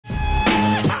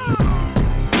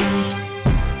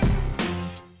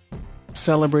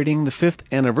Celebrating the 5th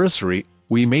anniversary,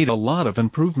 we made a lot of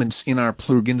improvements in our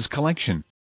plugins collection.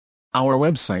 Our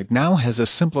website now has a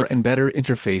simpler and better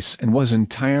interface and was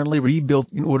entirely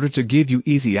rebuilt in order to give you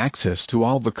easy access to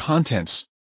all the contents.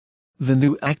 The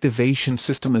new activation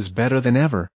system is better than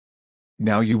ever.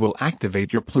 Now you will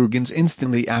activate your plugins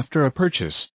instantly after a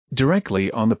purchase,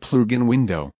 directly on the plugin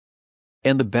window.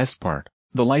 And the best part,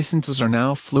 the licenses are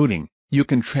now floating. You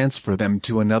can transfer them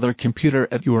to another computer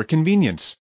at your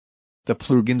convenience. The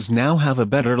plugins now have a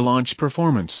better launch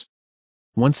performance.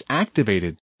 Once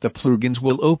activated, the plugins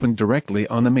will open directly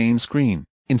on the main screen,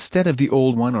 instead of the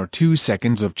old 1 or 2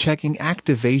 seconds of checking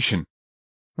activation.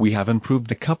 We have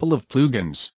improved a couple of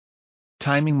plugins.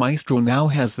 Timing Maestro now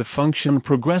has the function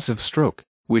Progressive Stroke,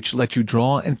 which lets you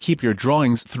draw and keep your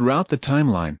drawings throughout the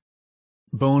timeline.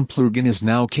 Bone plugin is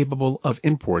now capable of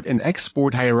import and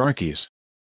export hierarchies.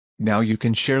 Now you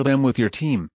can share them with your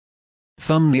team.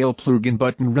 Thumbnail plugin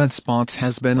button response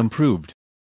has been improved.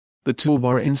 The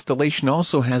Toolbar installation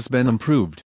also has been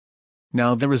improved.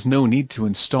 Now there is no need to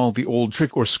install the old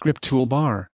TrickOrScript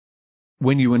Toolbar.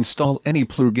 When you install any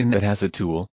plugin that has a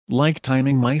tool, like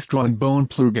Timing Maestro and Bone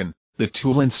plugin, the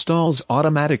tool installs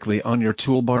automatically on your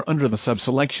toolbar under the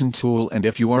Subselection Tool, and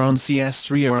if you are on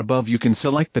CS3 or above you can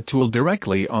select the tool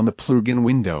directly on the plugin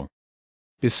window.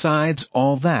 Besides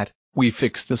all that, we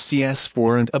fixed the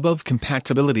CS4 and above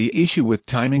compatibility issue with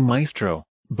Timing Maestro,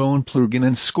 Bone plugin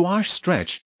and Squash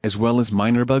Stretch, as well as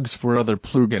minor bugs for other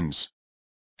plugins.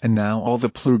 And now all the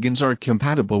plugins are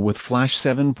compatible with Flash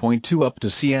 7.2 up to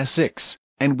CS6,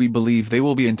 and we believe they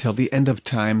will be until the end of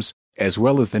times, as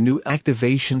well as the new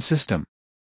activation system.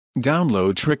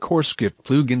 Download TrickOrScript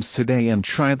plugins today and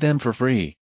try them for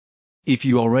free. If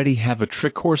you already have a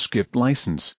TrickOrScript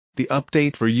license, the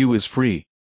update for you is free.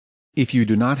 If you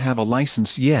do not have a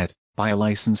license yet, buy a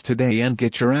license today and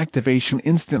get your activation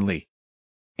instantly.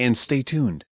 And stay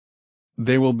tuned.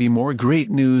 There will be more great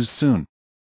news soon.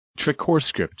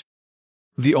 TrickOrScript,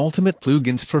 the ultimate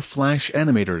plugins for Flash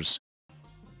animators.